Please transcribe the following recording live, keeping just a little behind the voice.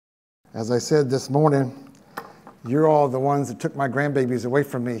As I said this morning, you're all the ones that took my grandbabies away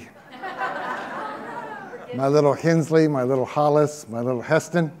from me. My little Hensley, my little Hollis, my little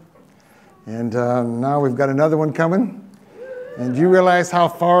Heston. And now we've got another one coming. And do you realize how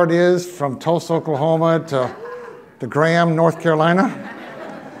far it is from Tulsa, Oklahoma to Graham, North Carolina?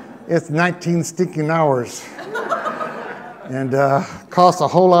 It's 19 stinking hours. And costs a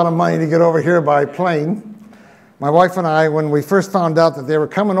whole lot of money to get over here by plane. My wife and I, when we first found out that they were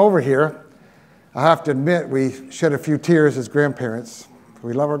coming over here, I have to admit we shed a few tears as grandparents.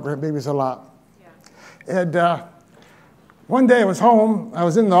 We love our grandbabies a lot. Yeah. And one day I was home. I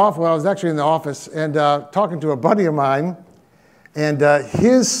was in the office. Well, I was actually in the office and talking to a buddy of mine. And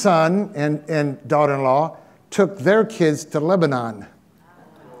his son and daughter-in-law took their kids to Lebanon.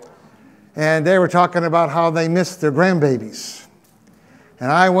 And they were talking about how they missed their grandbabies.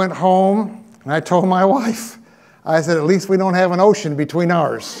 And I went home and I told my wife, I said, at least we don't have an ocean between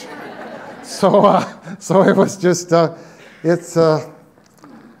ours. So it was just, thought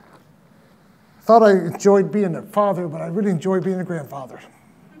I enjoyed being a father, but I really enjoyed being a grandfather.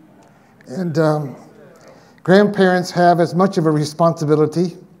 And grandparents have as much of a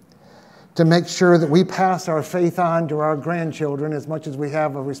responsibility to make sure that we pass our faith on to our grandchildren as much as we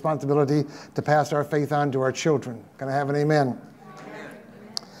have a responsibility to pass our faith on to our children. Can I have an amen?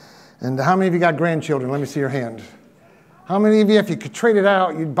 And how many of you got grandchildren? Let me see your hand. How many of you, if you could trade it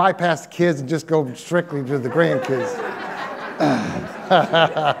out, you'd bypass the kids and just go strictly to the grandkids?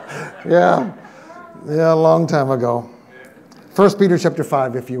 Yeah, a long time ago. 1 Peter chapter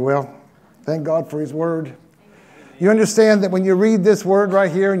 5, if you will. Thank God for his word. You understand that when you read this word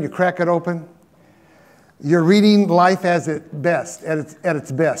right here and you crack it open, you're reading life at its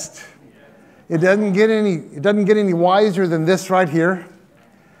best. It doesn't get any wiser than this right here.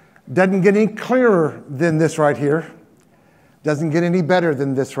 Doesn't get any clearer than this right here. Doesn't get any better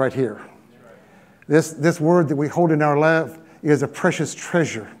than this right here. This word that we hold in our love is a precious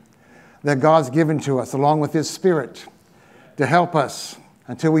treasure that God's given to us along with his Spirit to help us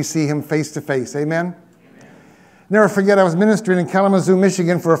until we see him face to face. Amen? Never forget, I was ministering in Kalamazoo,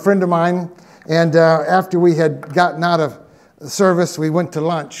 Michigan for a friend of mine, and after we had gotten out of service, we went to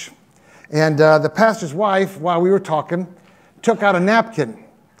lunch. And the pastor's wife, while we were talking, took out a napkin.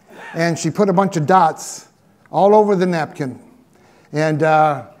 And she put a bunch of dots all over the napkin. And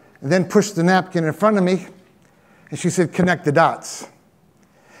then pushed the napkin in front of me. And she said, connect the dots.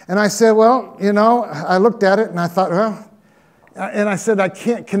 And I said, well, I looked at it and I thought, well, and I said, I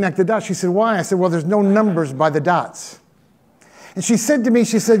can't connect the dots. She said, why? I said, well, there's no numbers by the dots. And she said to me,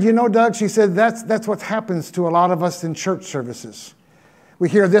 she said, Doug, she said, that's what happens to a lot of us in church services. We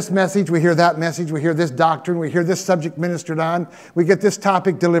hear this message, we hear that message, we hear this doctrine, we hear this subject ministered on, we get this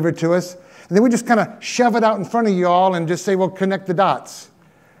topic delivered to us, and then we just kind of shove it out in front of you all and just say, well, connect the dots.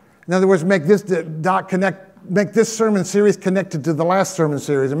 In other words, make this dot connect, make this sermon series connected to the last sermon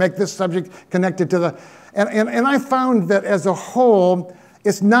series, and make this subject connected to the... And I found that as a whole,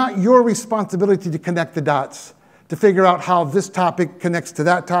 it's not your responsibility to connect the dots, to figure out how this topic connects to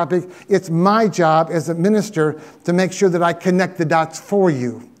that topic. It's my job as a minister to make sure that I connect the dots for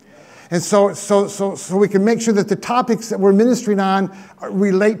you. And so we can make sure that the topics that we're ministering on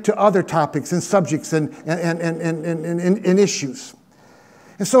relate to other topics and subjects and issues.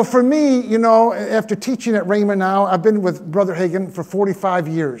 And so for me, after teaching at Rhema now, I've been with Brother Hagin for 45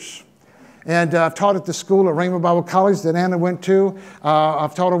 years. And I've taught at the school at Rhema Bible College that Anna went to.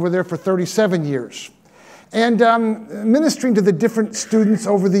 I've taught over there for 37 years. And ministering to the different students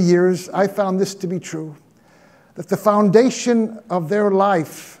over the years, I found this to be true. That the foundation of their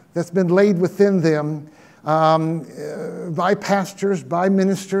life that's been laid within them by pastors, by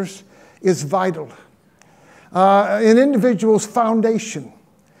ministers, is vital. An individual's foundation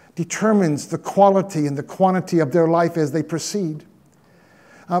determines the quality and the quantity of their life as they proceed.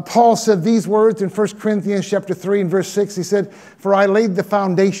 Paul said these words in 1 Corinthians chapter 3 and verse 6. He said, for I laid the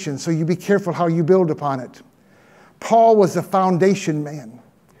foundation, so you be careful how you build upon it. Paul was a foundation man.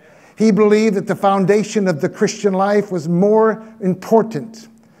 He believed that the foundation of the Christian life was more important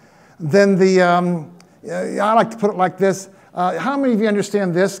than the, I like to put it like this. How many of you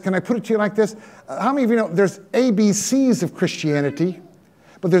understand this? Can I put it to you like this? How many of you know there's ABCs of Christianity,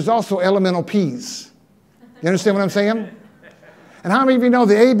 but there's also elemental P's? You understand what I'm saying? And how many of you know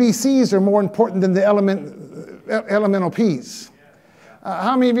the ABCs are more important than the elemental P's?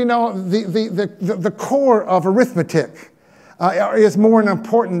 How many of you know the core of arithmetic is more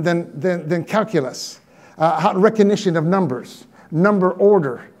important than calculus? Recognition of numbers, number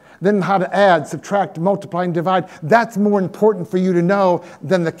order, then how to add, subtract, multiply, and divide. That's more important for you to know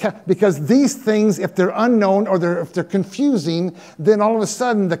than because these things, if they're unknown or if they're confusing, then all of a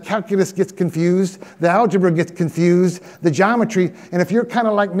sudden the calculus gets confused, the algebra gets confused, the geometry. And if you're kind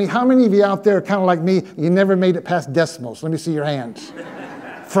of like me, how many of you out there are kind of like me, you never made it past decimals? Let me see your hands.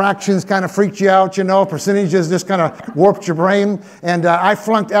 Fractions kind of freaked you out, percentages just kind of warped your brain. And I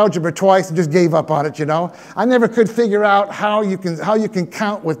flunked algebra twice and just gave up on it, I never could figure out how you can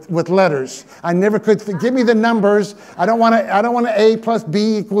count with letters. I never could. Give me the numbers. I don't want A plus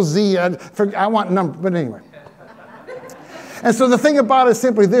B equals Z. I want numbers. But anyway. And so the thing about it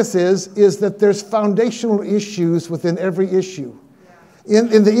simply this is that there's foundational issues within every issue.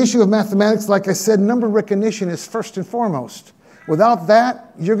 In the issue of mathematics, like I said, number recognition is first and foremost. Without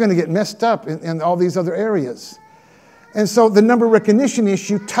that, you're going to get messed up in all these other areas. And so the number recognition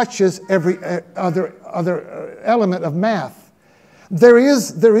issue touches every other element of math. There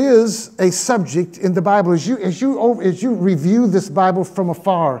is a subject in the Bible. As you review this Bible from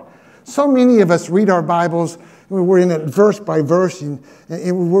afar, so many of us read our Bibles, we're in it verse by verse, and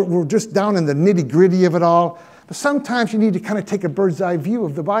we're just down in the nitty-gritty of it all. But sometimes you need to kind of take a bird's eye view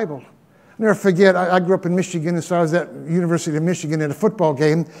of the Bible. Never forget, I grew up in Michigan, and so I was at University of Michigan at a football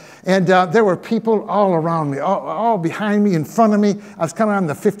game, and there were people all around me, all behind me, in front of me. I was kind of on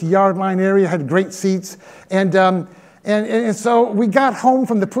the 50-yard line area, had great seats, and so we got home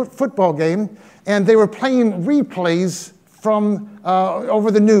from the football game, and they were playing replays from over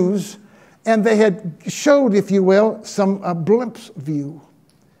the news, and they had showed, if you will, some glimpse view.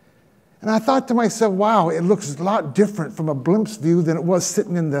 And I thought to myself, wow, it looks a lot different from a glimpse view than it was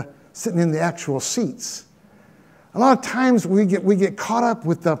sitting in the actual seats. A lot of times we get caught up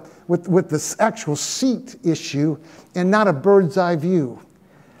with this actual seat issue and not a bird's eye view.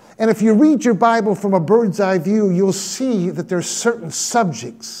 And if you read your Bible from a bird's eye view, you'll see that there's certain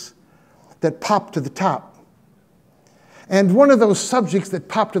subjects that pop to the top. And one of those subjects that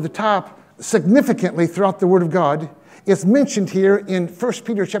pop to the top significantly throughout the Word of God is mentioned here in 1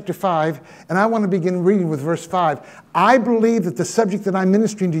 Peter chapter 5, and I want to begin reading with verse 5. I believe that the subject that I'm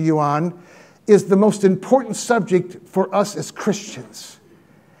ministering to you on is the most important subject for us as Christians.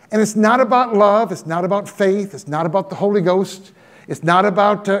 And it's not about love, it's not about faith, it's not about the Holy Ghost, it's not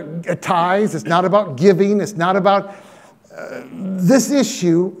about tithes, it's not about giving, it's not about... this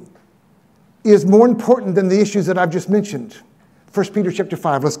issue is more important than the issues that I've just mentioned. 1 Peter chapter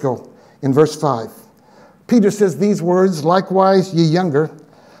 5, let's go. In verse 5. Peter says these words, likewise, ye younger,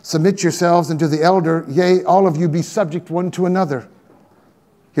 submit yourselves unto the elder, yea, all of you be subject one to another.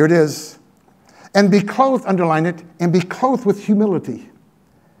 Here it is. And be clothed, underline it, and be clothed with humility.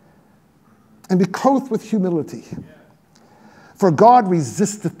 And be clothed with humility. For God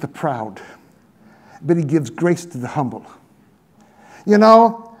resisteth the proud, but he gives grace to the humble.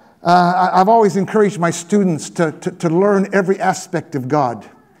 I've always encouraged my students to learn every aspect of God.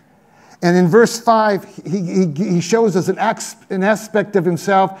 And in verse 5, he shows us an aspect of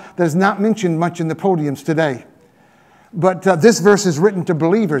himself that is not mentioned much in the podiums today. But this verse is written to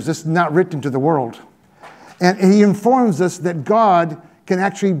believers. This is not written to the world. And he informs us that God can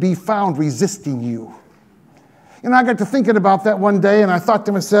actually be found resisting you. I got to thinking about that one day, and I thought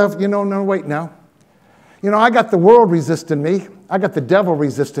to myself, no, wait now. I got the world resisting me. I got the devil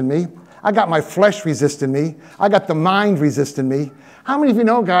resisting me. I got my flesh resisting me. I got the mind resisting me. How many of you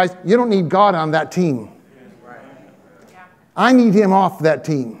know, guys, you don't need God on that team? I need him off that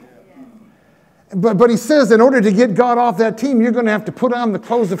team. But he says in order to get God off that team, you're going to have to put on the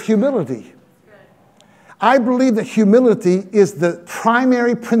clothes of humility. I believe that humility is the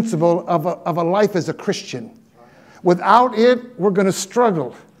primary principle of a life as a Christian. Without it, we're going to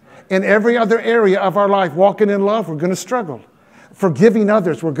struggle. In every other area of our life, walking in love, we're going to struggle. Forgiving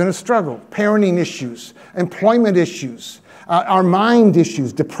others, we're going to struggle. Parenting issues, employment issues, our mind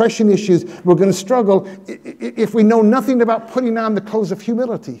issues, depression issues, we're going to struggle if we know nothing about putting on the clothes of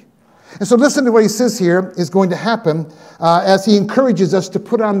humility. And so listen to what he says here is going to happen as he encourages us to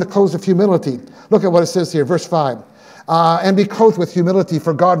put on the clothes of humility. Look at what it says here, verse 5. And be clothed with humility,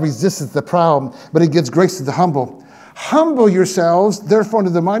 for God resisteth the proud, but he gives grace to the humble. Humble yourselves, therefore, under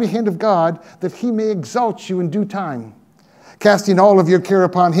the mighty hand of God, that he may exalt you in due time. Casting all of your care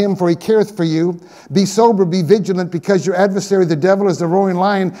upon him, for he careth for you. Be sober, be vigilant, because your adversary, the devil, as the roaring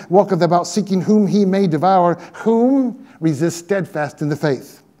lion, walketh about seeking whom he may devour, whom resist steadfast in the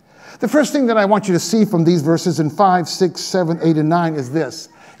faith. The first thing that I want you to see from these verses in 5, 6, 7, 8, and 9 is this,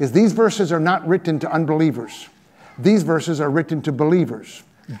 is these verses are not written to unbelievers. These verses are written to believers.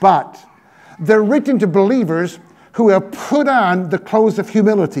 But they're written to believers who have put on the clothes of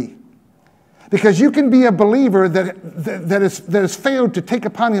humility. Because you can be a believer that has failed to take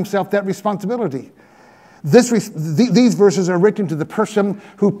upon himself that responsibility. These verses are written to the person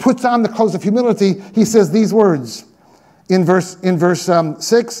who puts on the clothes of humility. He says these words in verse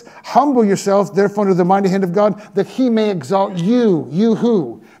 6, humble yourselves, therefore, under the mighty hand of God, that he may exalt you. You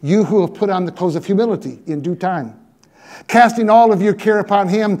who? You who have put on the clothes of humility in due time. Casting all of your care upon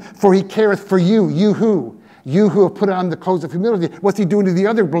him, for he careth for you. You who? You who have put on the clothes of humility. What's he doing to the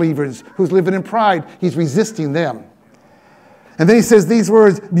other believers who's living in pride? He's resisting them. And then he says these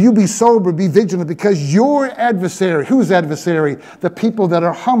words, you be sober, be vigilant, because your adversary, whose adversary? The people that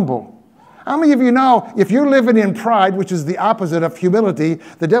are humble. How many of you know if you're living in pride, which is the opposite of humility,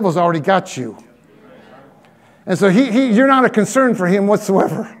 the devil's already got you. And so you're not a concern for him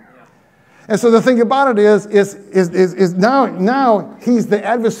whatsoever. And so the thing about it is now he's the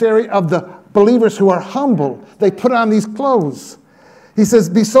adversary of the believers who are humble. They put on these clothes. He says,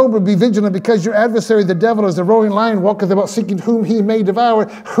 be sober, be vigilant, because your adversary, the devil, is a roaring lion, walketh about seeking whom he may devour.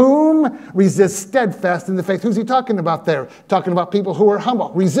 Whom? Resist steadfast in the faith. Who's he talking about there? Talking about people who are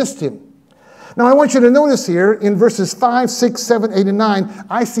humble. Resist him. Now, I want you to notice here in verses 5, 6, 7, 8, and 9,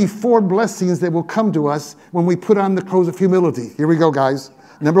 I see 4 blessings that will come to us when we put on the clothes of humility. Here we go, guys.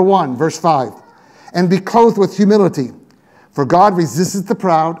 Number 1, verse 5. And be clothed with humility, for God resisteth the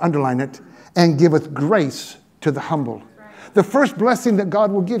proud, underline it, and giveth grace to the humble. The first blessing that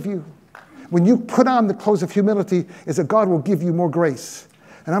God will give you when you put on the clothes of humility is that God will give you more grace.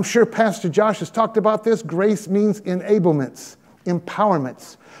 And I'm sure Pastor Josh has talked about this. Grace means enablements,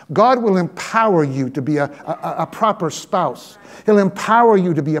 empowerments. God will empower you to be a proper spouse. He'll empower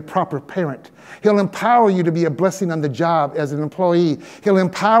you to be a proper parent. He'll empower you to be a blessing on the job as an employee. He'll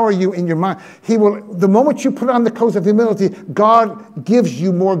empower you in your mind. The moment you put on the clothes of humility, God gives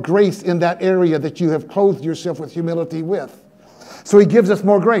you more grace in that area that you have clothed yourself with humility with. So he gives us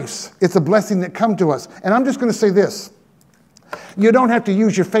more grace. It's a blessing that comes to us. And I'm just going to say this. You don't have to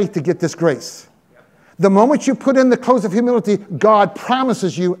use your faith to get this grace. The moment you put in the clothes of humility, God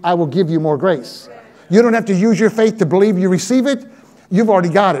promises you, I will give you more grace. You don't have to use your faith to believe you receive it. You've already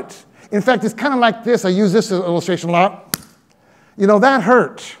got it. In fact, it's kind of like this. I use this illustration a lot. You know, that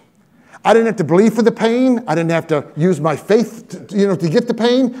hurt. I didn't have to believe for the pain. I didn't have to use my faith to get the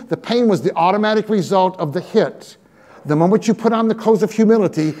pain. The pain was the automatic result of the hit. The moment you put on the clothes of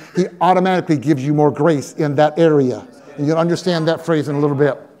humility, he automatically gives you more grace in that area. And you'll understand that phrase in a little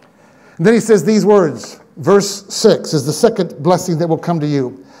bit. And then he says these words. Verse 6 is the second blessing that will come to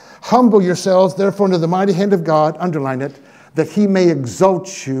you. Humble yourselves, therefore, under the mighty hand of God, underline it, that he may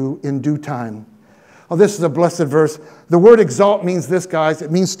exalt you in due time. Oh, this is a blessed verse. The word exalt means this, guys.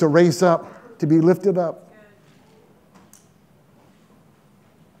 It means to raise up, to be lifted up.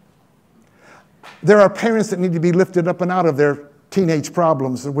 There are parents that need to be lifted up and out of their teenage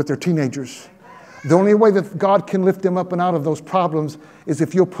problems with their teenagers. The only way that God can lift them up and out of those problems is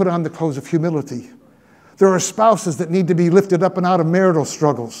if you'll put on the clothes of humility. There are spouses that need to be lifted up and out of marital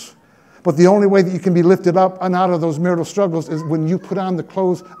struggles. But the only way that you can be lifted up and out of those marital struggles is when you put on the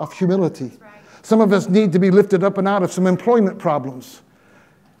clothes of humility. Some of us need to be lifted up and out of some employment problems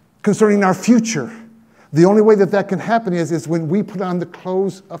concerning our future. The only way that can happen is when we put on the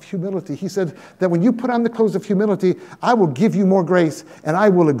clothes of humility. He said that when you put on the clothes of humility, I will give you more grace and I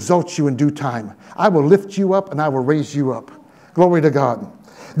will exalt you in due time. I will lift you up and I will raise you up. Glory to God.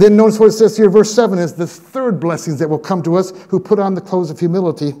 Then notice what it says here, verse 7 is the third blessings that will come to us who put on the clothes of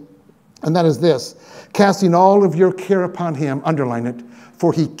humility. And that is this, casting all of your care upon him, underline it,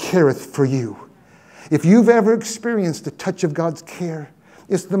 for he careth for you. If you've ever experienced the touch of God's care,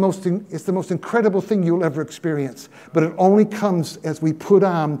 it's the most incredible thing you'll ever experience. But it only comes as we put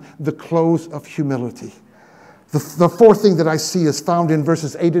on the clothes of humility. The fourth thing that I see is found in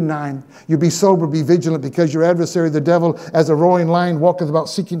verses 8 and 9. You be sober, be vigilant, because your adversary, the devil, as a roaring lion, walketh about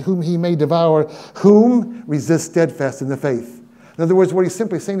seeking whom he may devour. Whom? Resist steadfast in the faith. In other words, what he's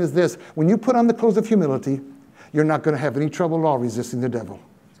simply saying is this. When you put on the clothes of humility, you're not going to have any trouble at all resisting the devil.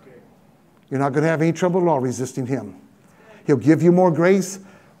 You're not going to have any trouble at all resisting him. He'll give you more grace.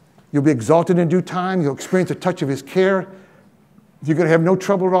 You'll be exalted in due time. You'll experience a touch of his care. You're going to have no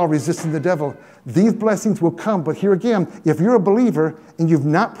trouble at all resisting the devil. These blessings will come, but here again, if you're a believer and you've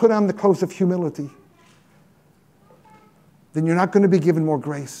not put on the clothes of humility, then you're not going to be given more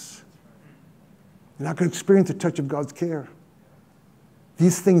grace. You're not going to experience the touch of God's care.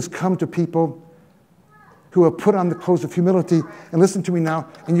 These things come to people who have put on the clothes of humility. And listen to me now,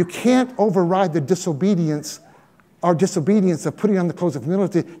 and you can't override the disobedience of putting on the clothes of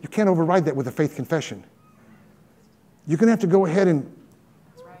humility. You can't override that with a faith confession. You're going to have to go ahead and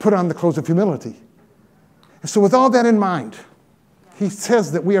put on the clothes of humility. And so with all that in mind, he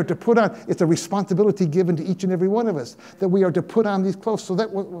says that we are to put on, it's a responsibility given to each and every one of us, that we are to put on these clothes. So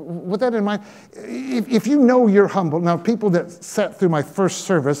that, with that in mind, if you know you're humble, now people that sat through my first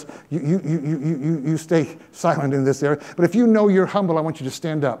service, you stay silent in this area, but if you know you're humble, I want you to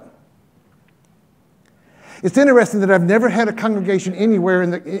stand up. It's interesting that I've never had a congregation anywhere in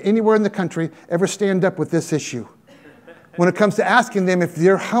the country ever stand up with this issue. When it comes to asking them if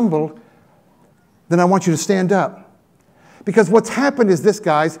they're humble, then I want you to stand up. Because what's happened is this,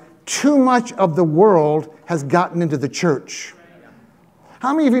 guys, too much of the world has gotten into the church.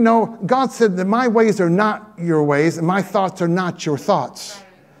 How many of you know God said that my ways are not your ways and my thoughts are not your thoughts?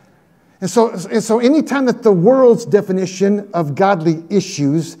 And so anytime that the world's definition of godly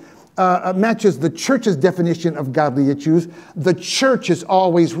issues matches the church's definition of godly issues, the church is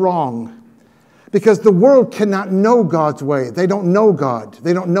always wrong. Because the world cannot know God's way. They don't know God.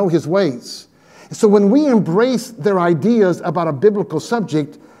 They don't know his ways. So when we embrace their ideas about a biblical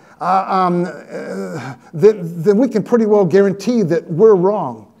subject, then we can pretty well guarantee that we're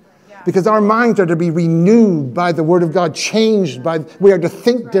wrong. Because our minds are to be renewed by the Word of God, changed by, we are to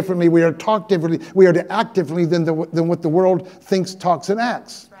think differently, we are to talk differently, we are to act differently than what the world thinks, talks, and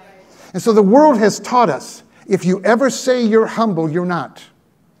acts. And so the world has taught us, if you ever say you're humble, you're not.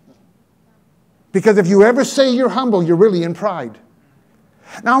 Because if you ever say you're humble, you're really in pride.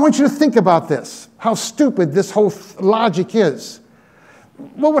 Now I want you to think about this, how stupid this whole logic is.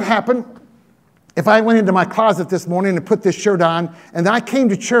 What would happen if I went into my closet this morning and put this shirt on, and then I came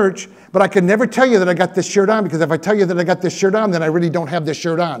to church, but I could never tell you that I got this shirt on, because if I tell you that I got this shirt on, then I really don't have this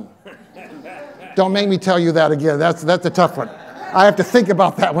shirt on. Don't make me tell you that again. That's a tough one. I have to think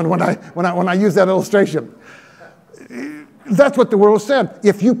about that one when I use that illustration. That's what the world said.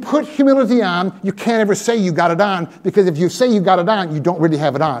 If you put humility on, you can't ever say you got it on, because if you say you got it on, you don't really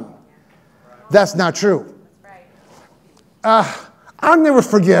have it on. That's not true. I'll never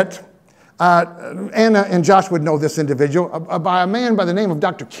forget, Anna and Josh would know this individual, by a man by the name of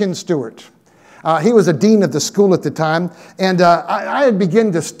Dr. Ken Stewart. He was a dean of the school at the time, and I had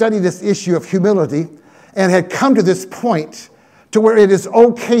begun to study this issue of humility and had come to this point to where it is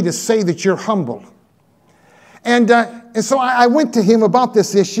okay to say that you're humble. And so I went to him about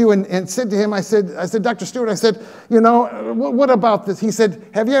this issue and said to him, I said, Dr. Stewart, I said, you know, what about this? He said,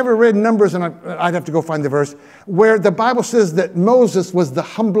 have you ever read Numbers, and I'd have to go find the verse, where the Bible says that Moses was the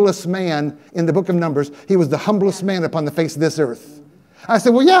humblest man in the book of Numbers. He was the humblest man upon the face of this earth. I said,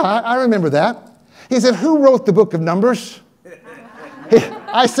 well, yeah, I remember that. He said, who wrote the book of Numbers?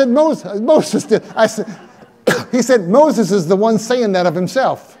 I said, Moses did. He said, Moses is the one saying that of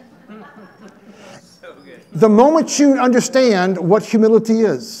himself. The moment you understand what humility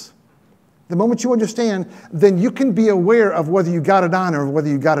is, the moment you understand, then you can be aware of whether you got it on or whether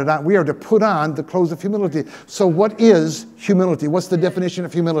you got it on. We are to put on the clothes of humility. So what is humility? What's the definition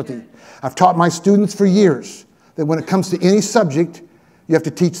of humility? I've taught my students for years that when it comes to any subject, you have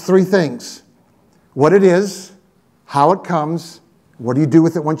to teach three things. What it is, how it comes, what do you do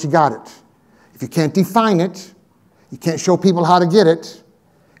with it once you got it? If you can't define it, you can't show people how to get it,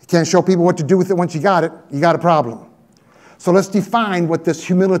 you can't show people what to do with it once you got it, you got a problem. So let's define what this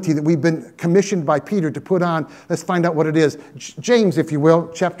humility that we've been commissioned by Peter to put on, let's find out what it is. James, if you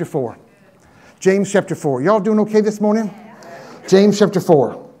will, chapter 4. James chapter 4. Y'all doing okay this morning? James chapter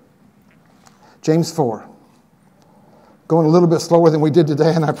 4. James 4. Going a little bit slower than we did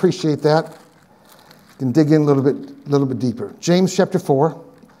today, and I appreciate that. You can dig in a little bit deeper. James chapter 4.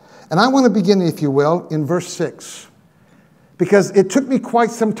 And I want to begin, if you will, in verse 6. Because it took me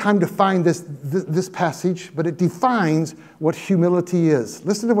quite some time to find this passage, but it defines what humility is.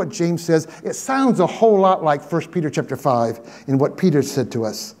 Listen to what James says. It sounds a whole lot like 1 Peter chapter 5 in what Peter said to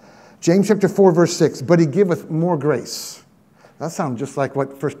us. James chapter 4, verse 6, but he giveth more grace. That sounds just like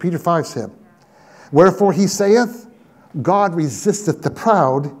what 1 Peter 5 said. Wherefore he saith, God resisteth the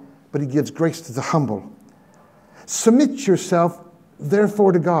proud, but he gives grace to the humble. Submit yourself,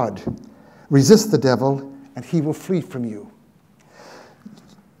 therefore, to God. Resist the devil, and he will flee from you.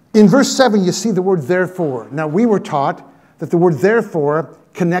 In verse 7, you see the word therefore. Now, we were taught that the word therefore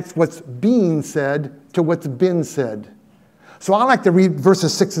connects what's being said to what's been said. So I like to read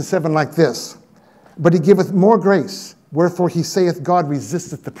verses 6 and 7 like this. But he giveth more grace. Wherefore he saith, God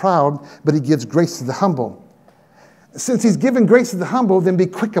resisteth the proud, but he gives grace to the humble. Since he's given grace to the humble, then be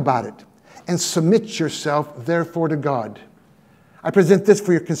quick about it. And submit yourself, therefore, to God. I present this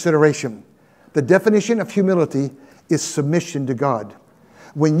for your consideration. The definition of humility is submission to God.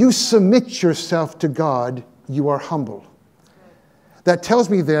 When you submit yourself to God, you are humble. That tells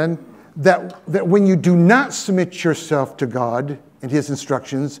me then that when you do not submit yourself to God and his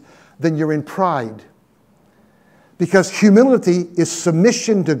instructions, then you're in pride. Because humility is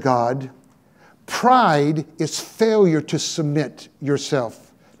submission to God. Pride is failure to submit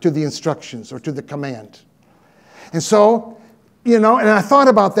yourself to the instructions or to the command. And so, and I thought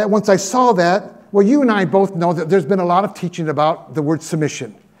about that once I saw that. Well, you and I both know that there's been a lot of teaching about the word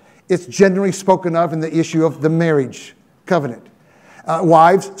submission. It's generally spoken of in the issue of the marriage covenant.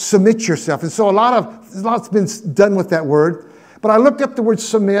 Wives, submit yourself. And so a lot's been done with that word. But I looked up the word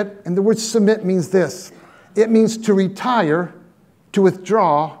submit, and the word submit means this. It means to retire, to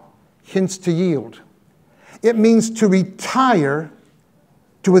withdraw, hence to yield. It means to retire,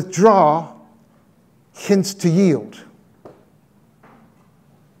 to withdraw, hence to yield.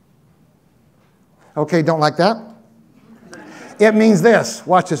 Okay, don't like that? It means this.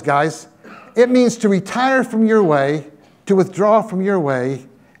 Watch this, guys. It means to retire from your way, to withdraw from your way,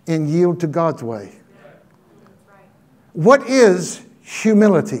 and yield to God's way. What is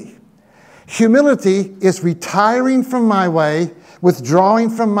humility? Humility is retiring from my way, withdrawing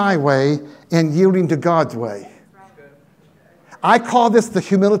from my way, and yielding to God's way. I call this the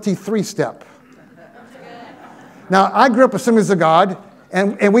humility 3-step. Now, I grew up Assemblies of God,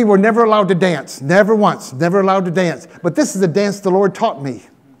 and we were never allowed to dance. Never once. Never allowed to dance. But this is the dance the Lord taught me.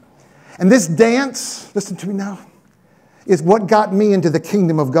 And this dance, listen to me now, is what got me into the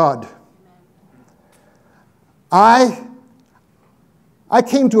kingdom of God. I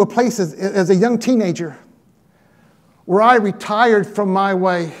came to a place as a young teenager where I retired from my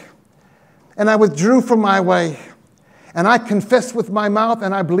way and I withdrew from my way. And I confessed with my mouth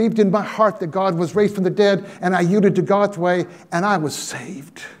and I believed in my heart that God was raised from the dead, and I yielded to God's way, and I was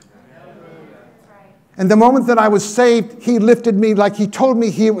saved. And the moment that I was saved, He lifted me like He told me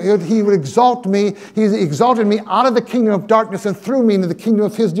He would exalt me. He exalted me out of the kingdom of darkness and threw me into the kingdom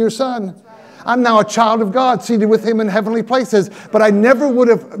of His dear Son. I'm now a child of God, seated with Him in heavenly places. But I never would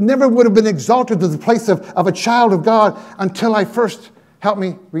have been exalted to the place of a child of God until I first, help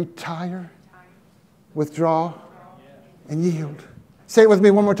me, retire, withdraw, and yield. Say it with me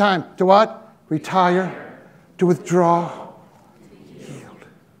one more time. To what? Retire, to withdraw, yield.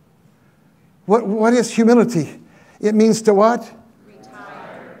 What is humility? It means to what?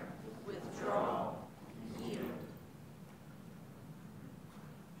 Retire, withdraw, yield.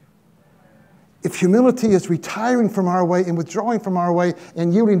 If humility is retiring from our way and withdrawing from our way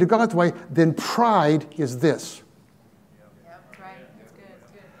and yielding to God's way, then pride is this.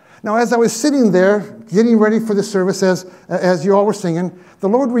 Now, as I was sitting there, getting ready for the service, as you all were singing, the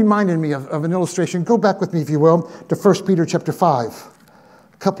Lord reminded me of an illustration. Go back with me, if you will, to 1 Peter chapter 5.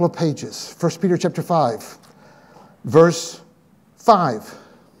 A couple of pages. 1 Peter chapter 5, verse 5.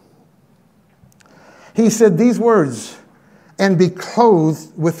 He said these words, "And be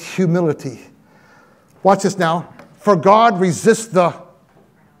clothed with humility." Watch this now. "For God resists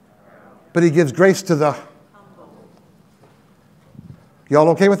but He gives grace to the..." Y'all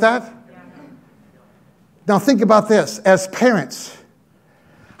okay with that? Yeah. Now think about this. As parents,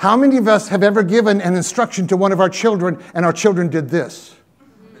 how many of us have ever given an instruction to one of our children and our children did this?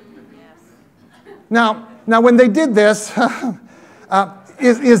 Yes. Now when they did this,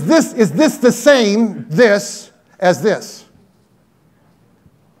 is this the same this as this?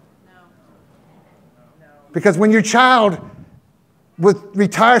 No. Because when your child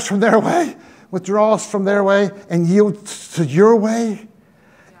retires from their way, withdraws from their way, and yields to your way,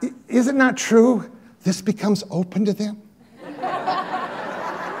 is it not true? This becomes open to them.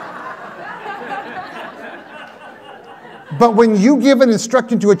 But when you give an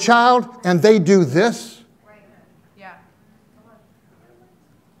instruction to a child and they do this,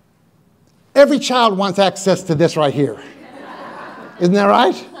 every child wants access to this right here. Isn't that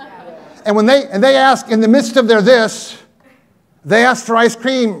right? And when they ask in the midst of their this, they ask for ice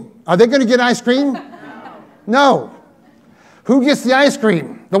cream. Are they going to get ice cream? No. Who gets the ice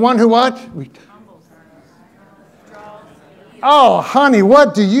cream? The one who what? Oh, honey,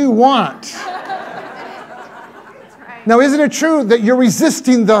 what do you want? Now, isn't it true that you're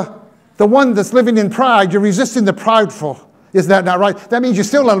resisting the one that's living in pride? You're resisting the prideful. Is that not right? That means you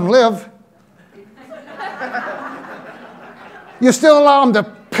still let them live. You still allow them the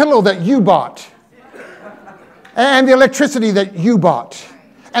pillow that you bought, and the electricity that you bought,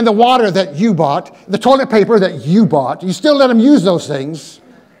 and the water that you bought, the toilet paper that you bought. You still let them use those things.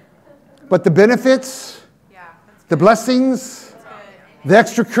 But the benefits, the blessings, the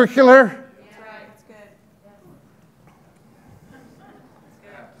extracurricular.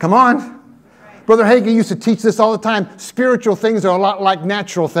 Come on. Brother Hagin used to teach this all the time. Spiritual things are a lot like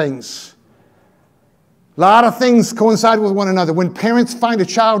natural things. A lot of things coincide with one another. When parents find a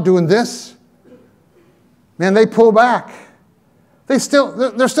child doing this, man, they pull back. They're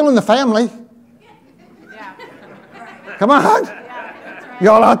still in the family. Yeah. Come on. Yeah, that's right.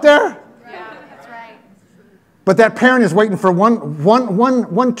 Y'all out there? Yeah, that's right. But that parent is waiting for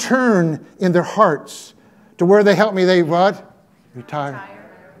one turn in their hearts to where they help me. They what? Retire.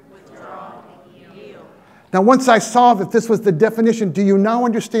 Withdraw, yield. Now, once I saw that this was the definition, do you now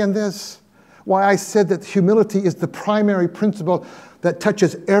understand this? Why I said that humility is the primary principle that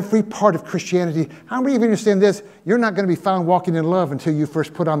touches every part of Christianity. How many of you understand this? You're not going to be found walking in love until you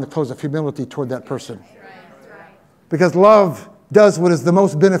first put on the clothes of humility toward that person. That's right. Because love does what is the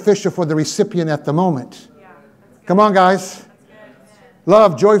most beneficial for the recipient at the moment. Yeah, that's good. Come on, guys. That's good.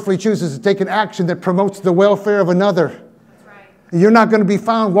 Love joyfully chooses to take an action that promotes the welfare of another. That's right. You're not going to be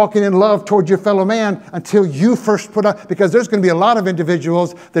found walking in love toward your fellow man until you first put on, because there's going to be a lot of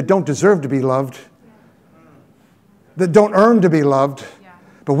individuals that don't deserve to be loved, that don't earn to be loved,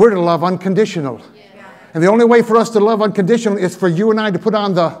 but we're to love unconditional. And the only way for us to love unconditional is for you and I to put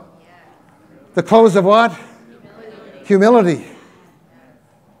on the clothes of what? Humility.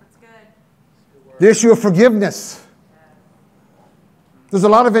 That's good. The issue of forgiveness. There's a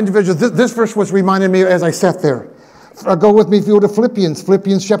lot of individuals. This verse was reminding me as I sat there. Go with me if you go to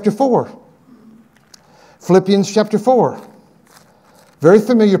Philippians chapter 4. Philippians chapter 4. Very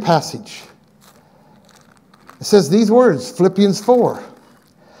familiar passage. It says these words, Philippians 4,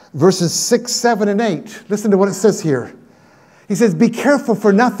 verses 6, 7, and 8. Listen to what it says here. He says, be careful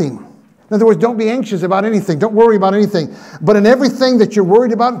for nothing. In other words, don't be anxious about anything. Don't worry about anything. But in everything that you're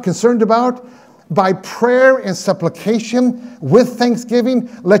worried about and concerned about, by prayer and supplication with thanksgiving,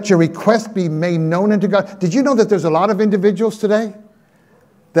 let your request be made known unto God. Did you know that there's a lot of individuals today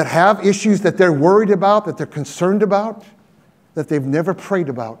that have issues that they're worried about, that they're concerned about, that they've never prayed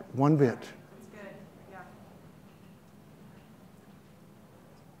about one bit? That's good. Yeah.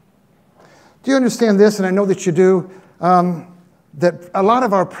 Do you understand this? And I know that you do. That a lot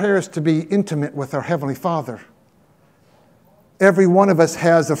of our prayers to be intimate with our Heavenly Father. Every one of us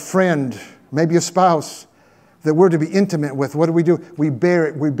has a friend, maybe a spouse, that we're to be intimate with. What do? We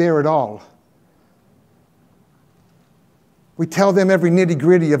bear it all. We tell them every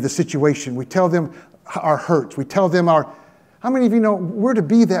nitty-gritty of the situation. We tell them our hurts. We tell them our... How many of you know we're to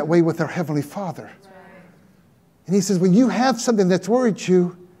be that way with our Heavenly Father? Right. And He says, when you have something that's worried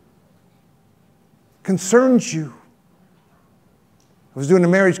you, concerns you. I was doing a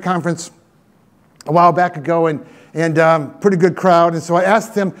marriage conference a while back ago, and pretty good crowd. And so I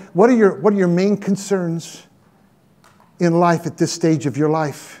asked them, what are your main concerns in life at this stage of your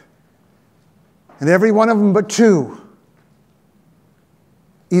life? And every one of them but two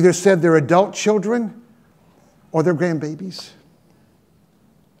either said their adult children or their grandbabies.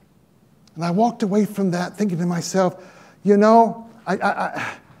 And I walked away from that thinking to myself, you know,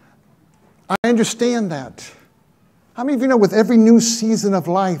 I understand that. How many of you know with every new season of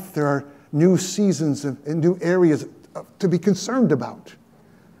life, there are new seasons and new areas to be concerned about?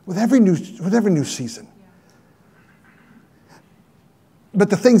 With every new season. But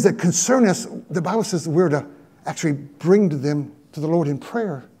the things that concern us, the Bible says we're to actually bring to them to the Lord in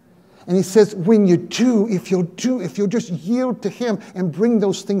prayer. And He says, when you do, if you'll just yield to Him and bring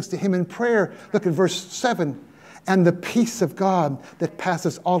those things to Him in prayer. Look at verse 7. And the peace of God that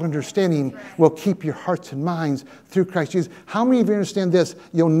passes all understanding will keep your hearts and minds through Christ Jesus. How many of you understand this?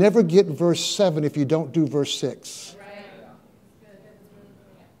 You'll never get verse 7 if you don't do verse 6.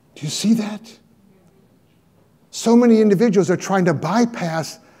 Do you see that? So many individuals are trying to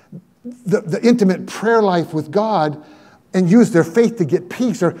bypass the intimate prayer life with God and use their faith to get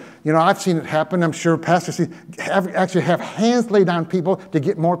peace. Or, you know, I've seen it happen. I'm sure pastors actually have hands laid on people to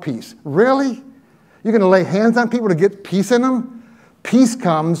get more peace. Really? You're going to lay hands on people to get peace in them? Peace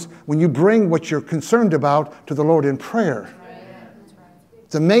comes when you bring what you're concerned about to the Lord in prayer.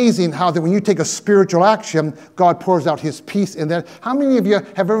 It's amazing how that when you take a spiritual action, God pours out His peace in that. How many of you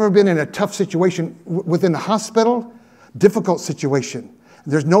have ever been in a tough situation within the hospital? Difficult situation.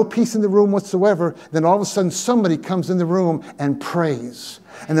 There's no peace in the room whatsoever. Then all of a sudden somebody comes in the room and prays.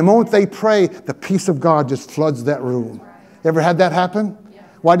 And the moment they pray, the peace of God just floods that room. Ever had that happen?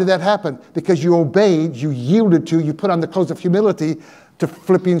 Why did that happen? Because you obeyed, you yielded to, you put on the clothes of humility to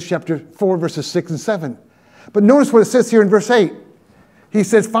Philippians chapter 4, verses 6 and 7. But notice what it says here in verse 8. He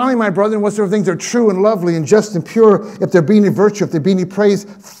says, finally, my brethren, whatsoever things are true and lovely and just and pure, if there be any virtue, if there be any praise,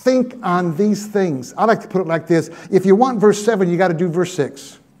 think on these things. I like to put it like this. If you want verse 7, you got to do verse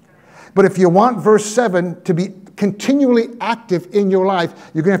 6. But if you want verse 7 to be continually active in your life,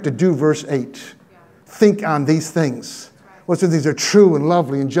 you're going to have to do verse 8. Think on these things. Whatsoever things are true and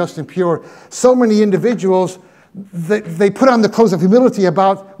lovely and just and pure. So many individuals, they put on the clothes of humility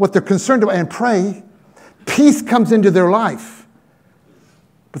about what they're concerned about and pray. Peace comes into their life.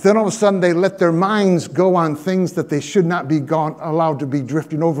 But then all of a sudden they let their minds go on things that they should not be allowed to be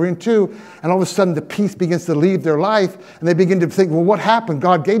drifting over into. And all of a sudden the peace begins to leave their life. And they begin to think, well, what happened?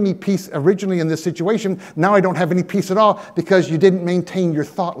 God gave me peace originally in this situation. Now I don't have any peace at all because you didn't maintain your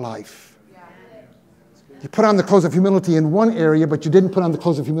thought life. You put on the clothes of humility in one area, but you didn't put on the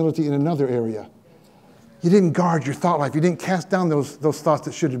clothes of humility in another area. You didn't guard your thought life. You didn't cast down those thoughts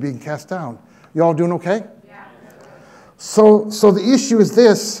that should have been cast down. You all doing okay? So the issue is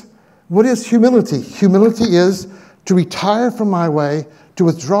this. What is humility? Humility is to retire from my way, to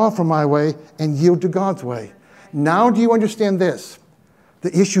withdraw from my way, and yield to God's way. Now do you understand this?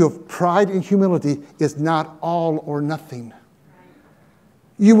 The issue of pride and humility is not all or nothing.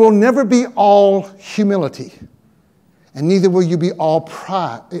 You will never be all humility, and neither will you be all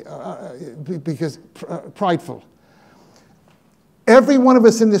prideful. Every one of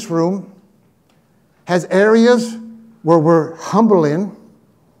us in this room has areas where we're humble in,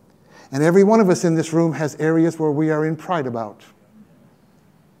 and every one of us in this room has areas where we are in pride about.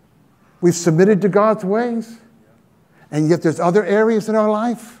 We've submitted to God's ways, and yet there's other areas in our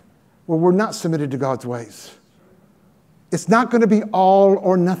life where we're not submitted to God's ways. It's not going to be all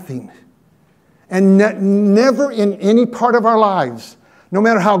or nothing. And never in any part of our lives, no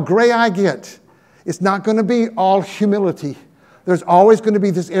matter how gray I get, it's not going to be all humility. There's always going to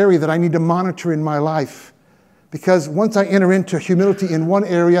be this area that I need to monitor in my life. Because once I enter into humility in one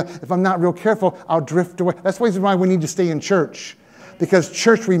area, if I'm not real careful, I'll drift away. That's why we need to stay in church. Because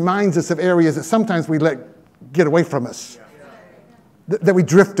church reminds us of areas that sometimes we let get away from us. That we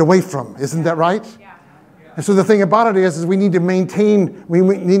drift away from. Isn't that right? And so the thing about it is we need to maintain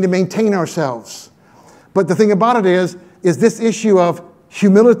ourselves. But the thing about it is this issue of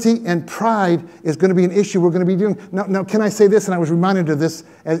humility and pride is going to be an issue we're going to be doing. Now, can I say this? And I was reminded of this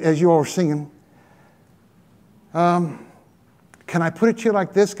as you all were singing. Can I put it to you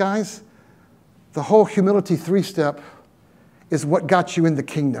like this, guys? The whole humility 3-step is what got you in the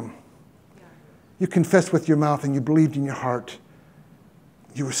kingdom. You confessed with your mouth and you believed in your heart.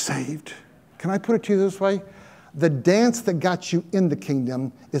 You were saved. Can I put it to you this way? The dance that got you in the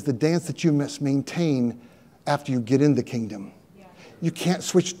kingdom is the dance that you must maintain after you get in the kingdom. You can't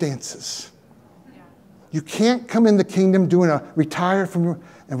switch dances. You can't come in the kingdom doing a retire from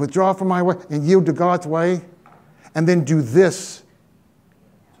and withdraw from my way and yield to God's way and then do this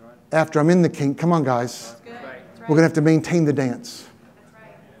after I'm in the kingdom. Come on, guys. We're going to have to maintain the dance.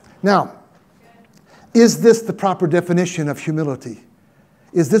 Now, is this the proper definition of humility?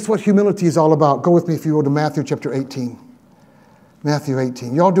 Is this what humility is all about? Go with me, if you will, to Matthew chapter 18. Matthew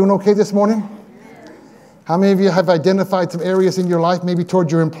 18. You all doing okay this morning? How many of you have identified some areas in your life, maybe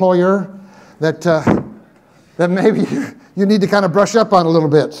toward your employer, that maybe you need to kind of brush up on a little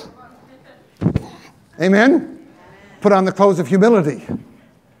bit? Amen? Put on the clothes of humility.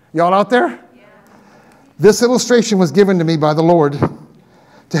 Y'all out there? This illustration was given to me by the Lord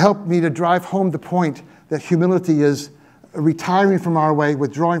to help me to drive home the point that humility is retiring from our way,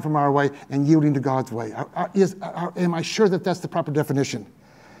 withdrawing from our way, and yielding to God's way. Am I sure that that's the proper definition?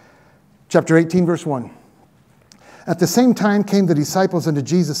 Chapter 18, verse 1. At the same time came the disciples unto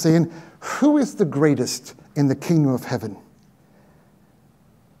Jesus, saying, Who is the greatest in the kingdom of heaven?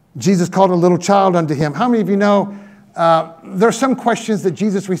 Jesus called a little child unto him. How many of you know there are some questions that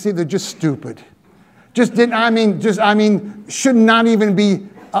Jesus received that are just stupid? Should not even be,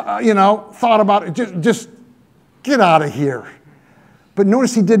 thought about. Just get out of here. But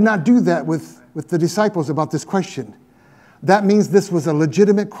notice he did not do that with the disciples about this question. That means this was a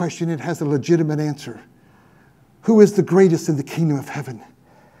legitimate question. It has a legitimate answer. Who is the greatest in the kingdom of heaven?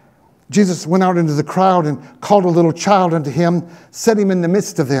 Jesus went out into the crowd and called a little child unto him, set him in the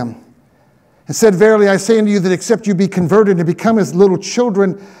midst of them, and said, Verily I say unto you that except you be converted and become as little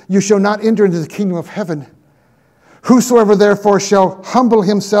children, you shall not enter into the kingdom of heaven. Whosoever therefore shall humble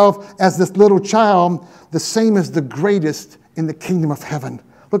himself as this little child, the same is the greatest in the kingdom of heaven.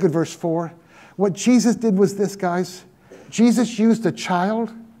 Look at verse 4. What Jesus did was this, guys. Jesus used a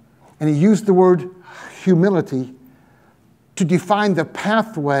child, and he used the word humility to define the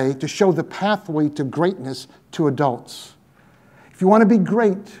pathway, to show the pathway to greatness to adults. If you want to be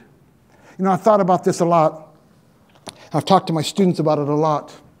great, I thought about this a lot. I've talked to my students about it a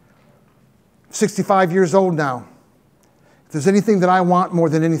lot. 65 years old now. If there's anything that I want more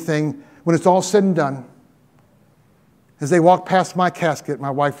than anything, when it's all said and done, as they walk past my casket,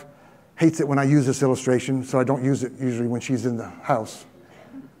 my wife hates it when I use this illustration, so I don't use it usually when she's in the house.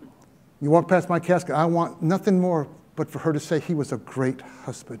 You walk past my casket, I want nothing more but for her to say he was a great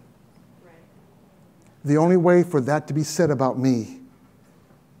husband. Right. The only way for that to be said about me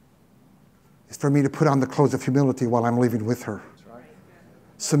is for me to put on the clothes of humility while I'm leaving with her. Right.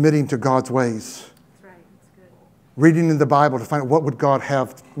 submitting to God's ways. That's right. That's good. Reading in the Bible to find out what would God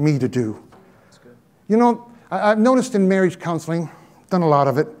have me to do. That's good. You know, I've noticed in marriage counseling, done a lot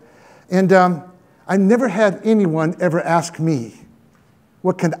of it, and I never had anyone ever ask me,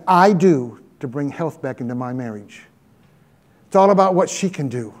 what can I do to bring health back into my marriage? It's all about what she can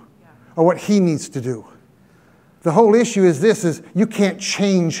do or what he needs to do. The whole issue is this, is you can't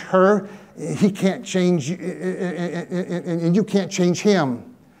change her, he can't change you, and you can't change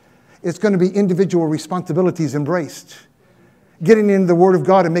him. It's going to be individual responsibilities embraced. Getting into the Word of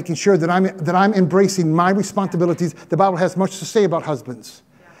God and making sure that I'm embracing my responsibilities. The Bible has much to say about husbands.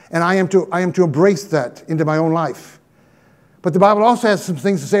 And I am to embrace that into my own life. But the Bible also has some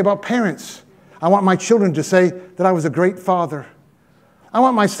things to say about parents. I want my children to say that I was a great father. I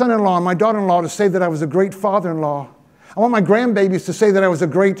want my son-in-law and my daughter-in-law to say that I was a great father-in-law. I want my grandbabies to say that I was a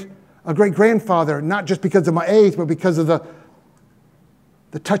great grandfather, not just because of my age, but because of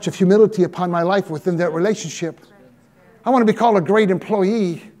the touch of humility upon my life within that relationship. I want to be called a great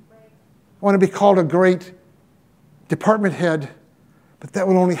employee. I want to be called a great department head. But that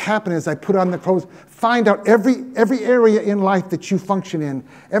will only happen as I put on the clothes. Find out every area in life that you function in,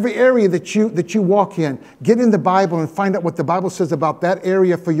 every area that you walk in. Get in the Bible and find out what the Bible says about that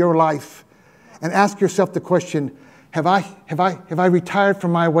area for your life. And ask yourself the question, have I retired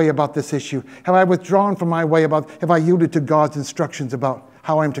from my way about this issue? Have I withdrawn from my way have I yielded to God's instructions about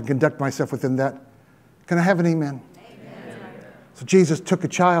how I am to conduct myself within that? Can I have an amen? So Jesus took a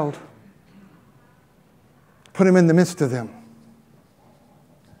child, put him in the midst of them,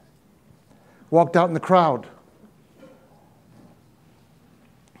 walked out in the crowd,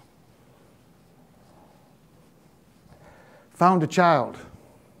 found a child.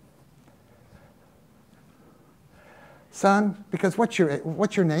 Son, because what's your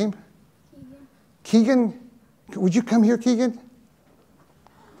name? Keegan. Keegan? Would you come here, Keegan?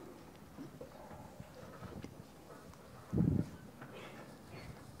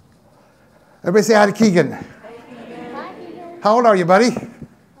 Everybody say hi to Keegan. Hi, Keegan. How old are you, buddy?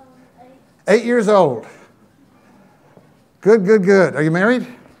 8 years old. Good, good, good. Are you married?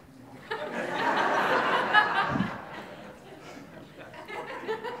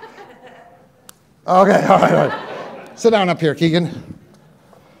 Okay, all right. Sit down up here, Keegan.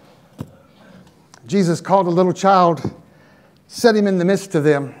 Jesus called a little child, set him in the midst of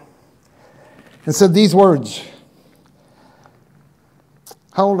them, and said these words.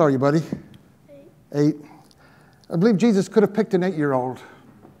 How old are you, buddy? 8. I believe Jesus could have picked an 8-year-old,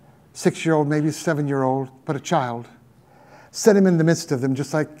 6-year-old, maybe 7-year-old, but a child. Set him in the midst of them,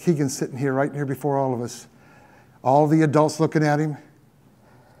 just like Keegan's sitting here, right here before all of us. All the adults looking at him.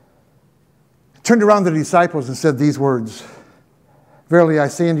 Turned around to the disciples and said these words. Verily I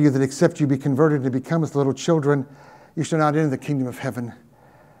say unto you that except you be converted and become as little children, you shall not enter the kingdom of heaven.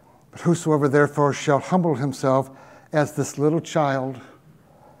 But whosoever therefore shall humble himself as this little child,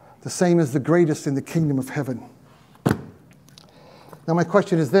 the same is the greatest in the kingdom of heaven. Now my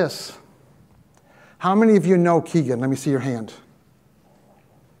question is this. How many of you know Keegan? Let me see your hand.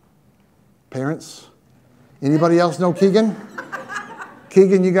 Parents? Anybody else know Keegan?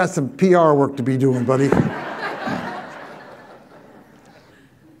 Keegan, you got some PR work to be doing, buddy.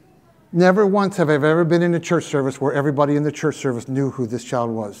 Never once have I ever been in a church service where everybody in the church service knew who this child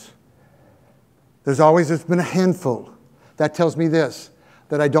was. There's been a handful. That tells me this,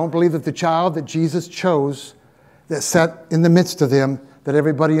 that I don't believe that the child that Jesus chose, that sat in the midst of them, that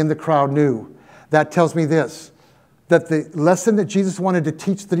everybody in the crowd knew. That tells me this, that the lesson that Jesus wanted to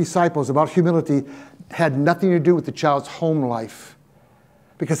teach the disciples about humility had nothing to do with the child's home life.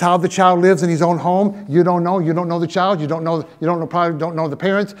 Because how the child lives in his own home, you don't know. You don't know the child. Probably don't know the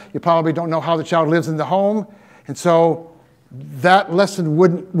parents. You probably don't know how the child lives in the home. And so that lesson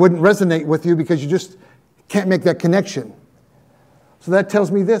wouldn't resonate with you because you just can't make that connection. So that tells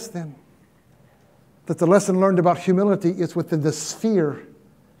me this then, that the lesson learned about humility is within the sphere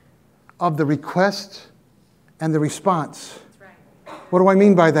of the request and the response. That's right. What do I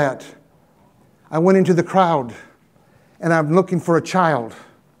mean by that? I went into the crowd and I'm looking for a child.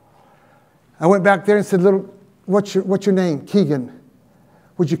 I went back there and said, what's your name? Keegan.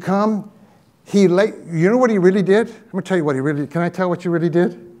 Would you come? You know what he really did? I'm going to tell you what he really did. Can I tell what you really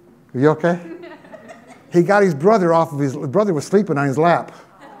did? Are you okay? He got his brother off of his brother was sleeping on his lap.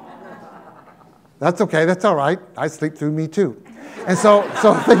 That's okay. That's all right. I sleep through me too. And so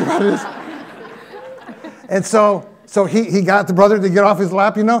think about this. And so he got the brother to get off his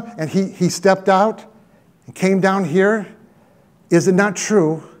lap, and he stepped out and came down here. Is it not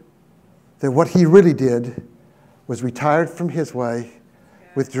true that what he really did was retired from his way,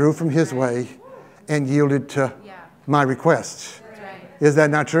 withdrew from his way, and yielded to my requests? Is that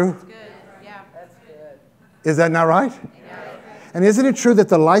not true? Good. Yeah. Is that not right? And isn't it true that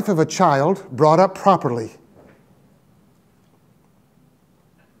the life of a child brought up properly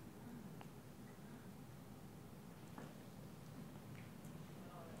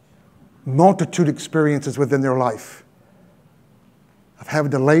multitude experiences within their life of having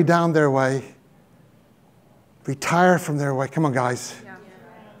to lay down their way, retire from their way. Come on, guys. Yeah.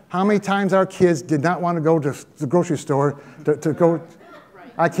 How many times our kids did not want to go to the grocery store to go?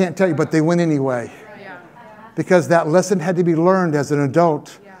 I can't tell you, but they went anyway. Yeah. Because that lesson had to be learned as an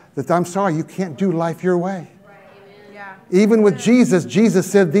adult. Yeah. That I'm sorry, you can't do life your way. Yeah. Even with Jesus, Jesus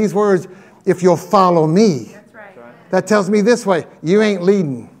said these words, if you'll follow me. That's right. That tells me this way, you ain't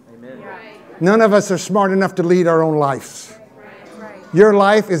leading. None of us are smart enough to lead our own lives. Right. Your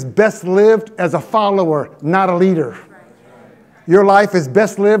life is best lived as a follower, not a leader. Your life is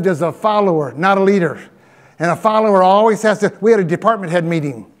best lived as a follower, not a leader. And a follower always has to, we had a department head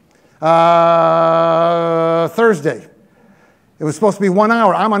meeting Thursday. It was supposed to be 1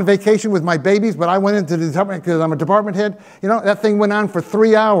 hour. I'm on vacation with my babies, but I went into the department because I'm a department head. You know, that thing went on for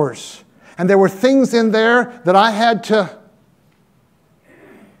 3 hours. And there were things in there that I had to,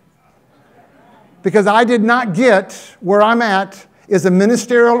 because I did not get where I'm at as a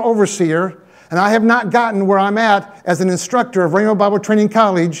ministerial overseer, and I have not gotten where I'm at as an instructor of Rainbow Bible Training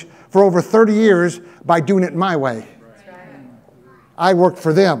College for over 30 years by doing it my way. I worked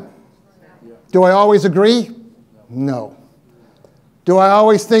for them. Do I always agree? No. Do I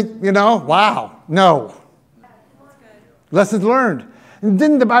always think, wow? No. Lessons learned. And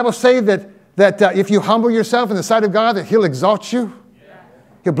didn't the Bible say that if you humble yourself in the sight of God, that He'll exalt you?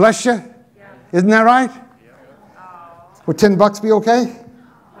 He'll bless you? Isn't that right? Would $10 be okay?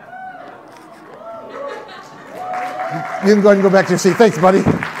 You can go ahead and go back to your seat. Thanks, buddy.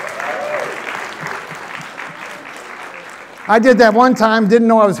 I did that one time, didn't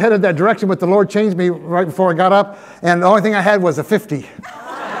know I was headed that direction, but the Lord changed me right before I got up, and the only thing I had was a 50.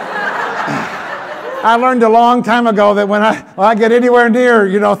 I learned a long time ago that when I get anywhere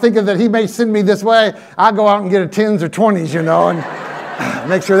near, thinking that He may send me this way, I go out and get a 10s or 20s, and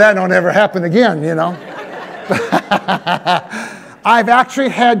make sure that don't ever happen again, I've actually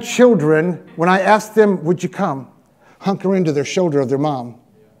had children, when I asked them, would you come, hunker into their shoulder of their mom.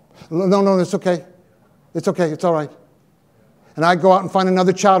 No, it's okay. It's okay, it's all right. And I go out and find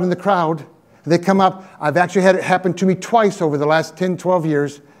another child in the crowd, and they come up. I've actually had it happen to me twice over the last 10, 12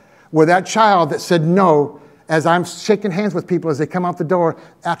 years, where that child that said no, as I'm shaking hands with people as they come out the door,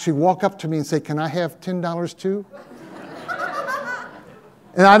 actually walk up to me and say, can I have $10 too?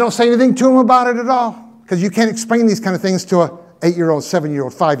 And I don't say anything to them about it at all, because you can't explain these kind of things to an 8-year-old,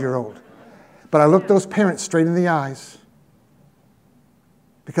 7-year-old, 5-year-old. But I look those parents straight in the eyes,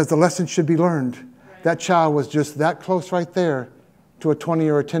 because the lesson should be learned. That child was just that close right there to a $20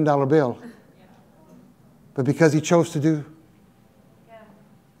 or a $10 bill. But because he chose to do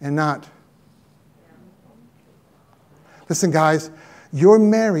and not. Listen, guys, your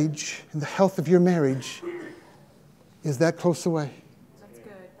marriage and the health of your marriage is that close away. That's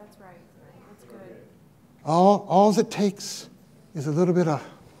good. That's right. That's good. All it takes is a little bit of.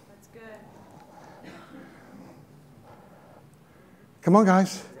 That's good. Come on,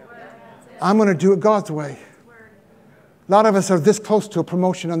 guys. I'm going to do it God's way. A lot of us are this close to a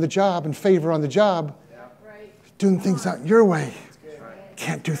promotion on the job and favor on the job. Doing things out your way.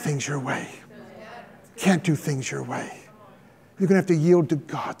 Can't do things your way. Can't do things your way. You're going to have to yield to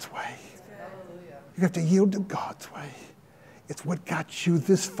God's way. You have to yield to God's way. It's what got you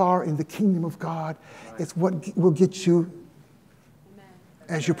this far in the kingdom of God. It's what will get you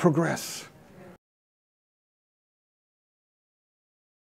as you progress.